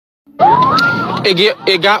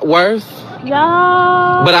It got worse.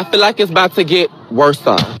 Yeah. But I feel like it's about to get worse.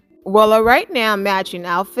 Well, all right now, matching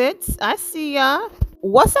outfits. I see ya.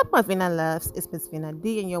 What's up, my Vina loves? It's Miss Vina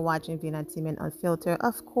D, and you're watching Vina Team Unfiltered.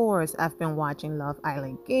 Of course, I've been watching Love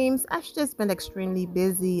Island Games. I've just been extremely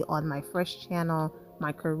busy on my first channel,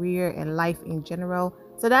 my career, and life in general.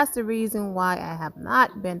 So that's the reason why I have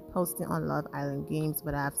not been posting on Love Island Games,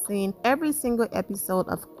 but I've seen every single episode.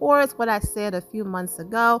 Of course, what I said a few months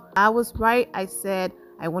ago, I was right. I said,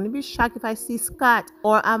 I wouldn't be shocked if I see Scott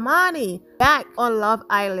or Amani back on Love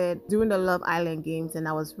Island during the Love Island Games. And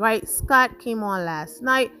I was right. Scott came on last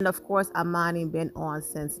night. And of course, Amani been on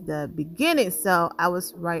since the beginning. So I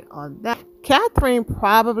was right on that. Catherine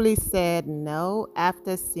probably said no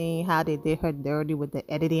after seeing how they did her dirty with the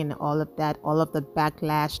editing and all of that, all of the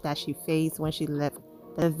backlash that she faced when she left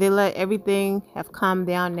the villa. Everything have calmed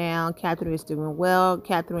down now. Catherine is doing well.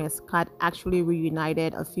 Catherine and Scott actually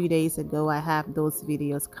reunited a few days ago. I have those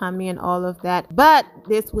videos coming and all of that. But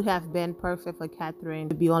this would have been perfect for Catherine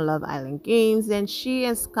to be on Love Island Games, and she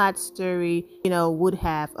and Scott's story, would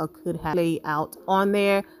have or could have played out on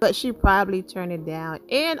there, but she probably turned it down.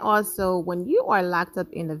 And also, when you are locked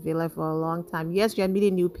up in the villa for a long time, yes, you're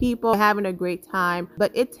meeting new people, having a great time,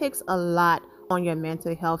 but it takes a lot on your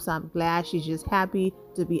mental health. So I'm glad she's just happy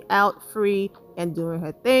to be out free and doing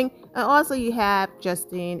her thing. And also you have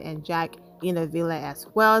Justine and Jack in the villa as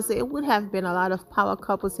well. So it would have been a lot of power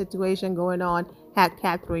couple situation going on had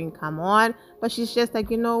Catherine come on. But she's just like,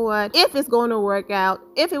 you know what? If it's going to work out,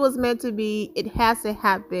 if it was meant to be, it has to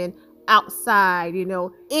happen outside, in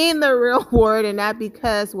the real world, and not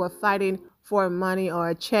because we're fighting for money or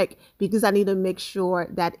a check, because I need to make sure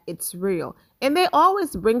that it's real. And they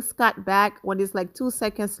always bring Scott back when there's like 2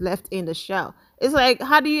 seconds left in the show. It's like,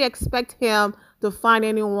 how do you expect him to find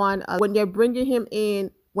anyone when you're bringing him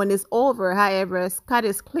in when it's over? However, Scott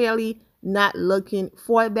is clearly not looking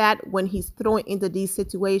for that when he's thrown into these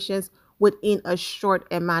situations within a short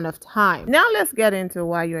amount of time. Now let's get into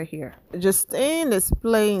why you're here. Justine is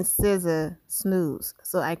playing Scissor Snooze,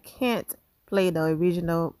 so I can't play the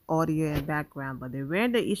original audio and background, but they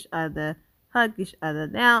ran to each other, hug each other.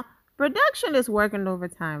 Now, production is working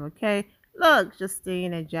overtime, okay? Look,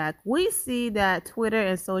 Justine and Jack, we see that Twitter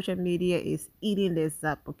and social media is eating this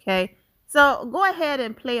up, okay? So go ahead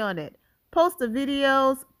and play on it. Post the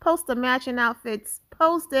videos, post the matching outfits,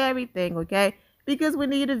 post everything, okay? Because we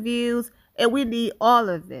need the views and we need all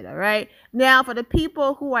of it, all right? Now, for the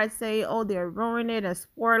people who are saying, oh, they're ruining it and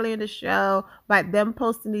spoiling the show by them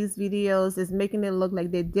posting these videos, is making it look like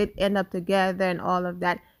they did end up together and all of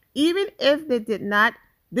that. Even if they did not,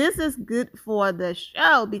 this is good for the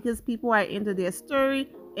show because people are into their story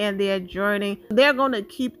and their journey. They're going to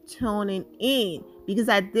keep tuning in because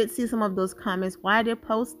I did see some of those comments. Why are they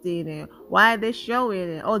posting it? Why are they showing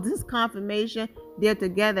it? Oh, this is confirmation they're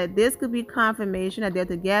together. This could be confirmation that they're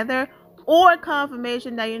together, or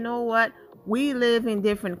confirmation that, you know what, we live in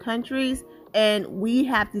different countries and we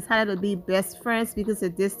have decided to be best friends because the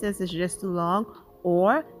distance is just too long.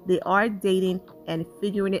 Or they are dating and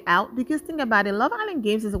figuring it out. Because think about it, Love Island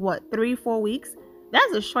Games is what, 3-4 weeks?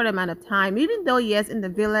 That's a short amount of time. Even though, yes, in the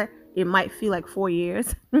villa, it might feel like 4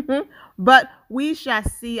 years. But we shall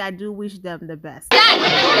see. I do wish them the best. I'm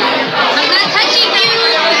not touching you.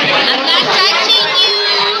 I'm not touching you.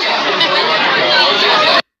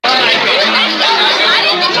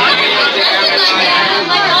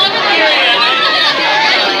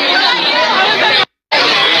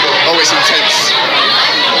 Always intense.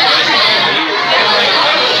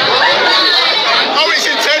 Always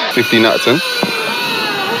intense. 15 out of 10.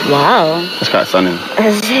 Wow. That's kind of stunning.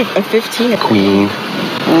 Is it a 15? Queen.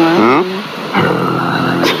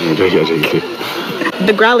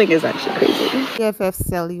 The growling is actually crazy. FF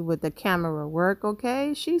Cely with the camera work,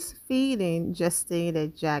 okay? She's feeding Justine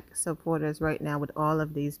and Jack supporters right now with all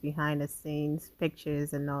of these behind the scenes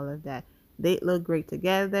pictures and all of that. They look great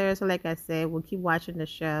together. So like I said, we'll keep watching the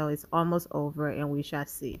show. It's almost over and we shall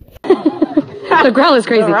see. The growl is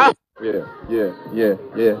crazy. Yeah.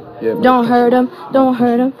 Don't hurt him. Don't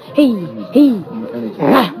hurt him. He.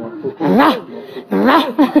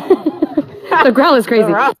 The growl is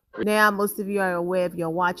crazy. Now, most of you are aware, if you're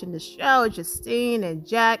watching the show, Justine and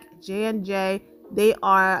Jack, J&J, they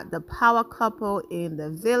are the power couple in the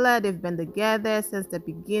villa. They've been together since the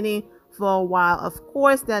beginning for a while. Of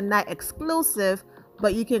course, they're not exclusive,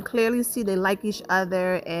 but you can clearly see they like each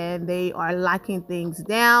other and they are locking things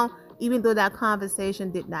down. Even though that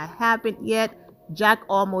conversation did not happen yet, Jack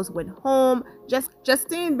almost went home.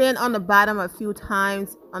 Justine been on the bottom a few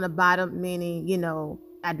times. On the bottom meaning,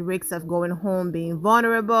 at risk of going home, being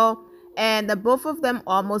vulnerable. And the both of them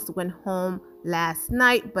almost went home last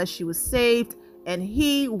night, but she was saved. and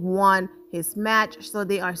he won his match, so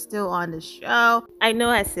they are still on the show. I know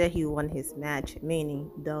I said he won his match, meaning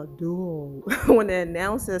the duel. When the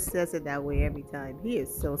announcer says it that way every time, he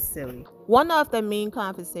is so silly. One of the main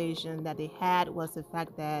conversations that they had was the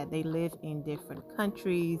fact that they live in different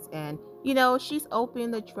countries, and she's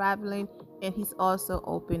open to traveling, and he's also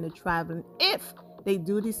open to traveling if they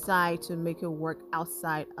do decide to make it work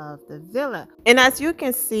outside of the villa. And as you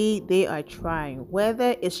can see, they are trying,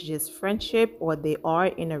 whether it's just friendship or they are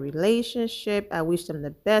in a relationship. I wish them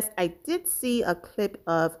the best. I did see a clip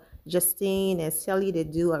of Justine and Cely to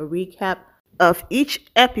do a recap of each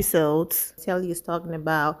episode. Cely is talking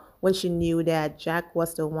about when she knew that Jack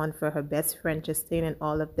was the one for her best friend Justine and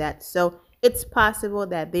all of that. So it's possible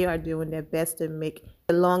that they are doing their best to make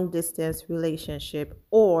a long distance relationship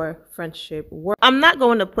or friendship work. I'm not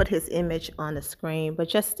going to put his image on the screen, but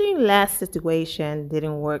Justine's last situation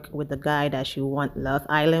didn't work with the guy that she went Love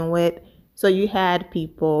Island with. So you had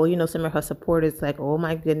people, some of her supporters like, oh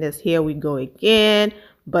my goodness, here we go again,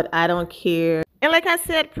 but I don't care. And like I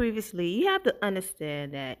said previously, you have to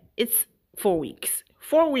understand that it's 4 weeks.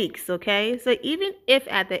 4 weeks, okay? So even if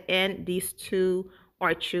at the end these two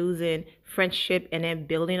are choosing friendship and then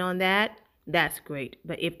building on that, that's great.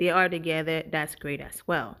 But if they are together, that's great as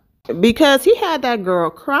well. Because he had that girl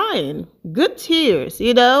crying, good tears,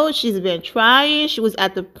 she's been trying. She was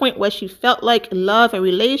at the point where she felt like love and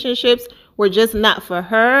relationships were just not for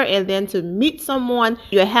her, and then to meet someone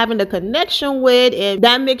you're having a connection with, and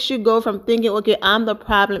that makes you go from thinking, okay, I'm the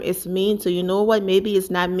problem, it's me, to you know what, maybe it's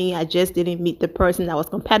not me, I just didn't meet the person I was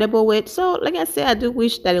compatible with. So like I said, I do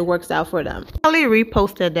wish that it works out for them. Cely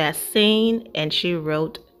reposted that scene and she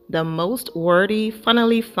wrote, the most worthy,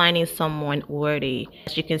 finally finding someone worthy.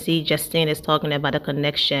 As you can see, Justine is talking about the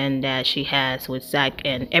connection that she has with Zach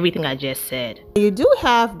and everything I just said. You do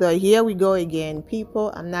have the here we go again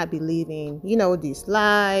people. I'm not believing, these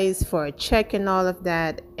lies for a check and all of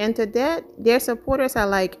that. And to that, their supporters are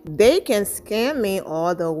like, they can scam me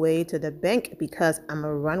all the way to the bank because I'm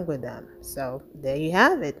a run with them. So there you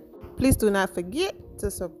have it. Please do not forget to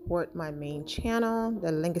support my main channel.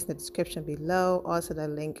 The link is in the description below. Also the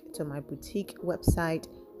link to my boutique website.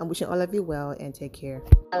 I'm wishing all of you well and take care.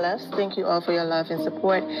 My loves, thank you all for your love and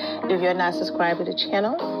support. If you're not subscribed to the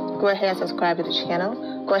channel, go ahead and subscribe to the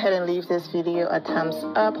channel. Go ahead and leave this video a thumbs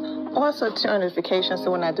up. Also turn on notifications so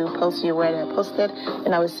when I do post, you're aware that I posted.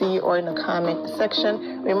 And I will see you all in the comment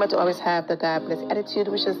section. Remember to always have the God bless attitude,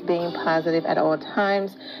 which is being positive at all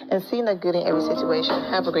times and seeing the good in every situation.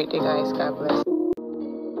 Have a great day, guys. God bless.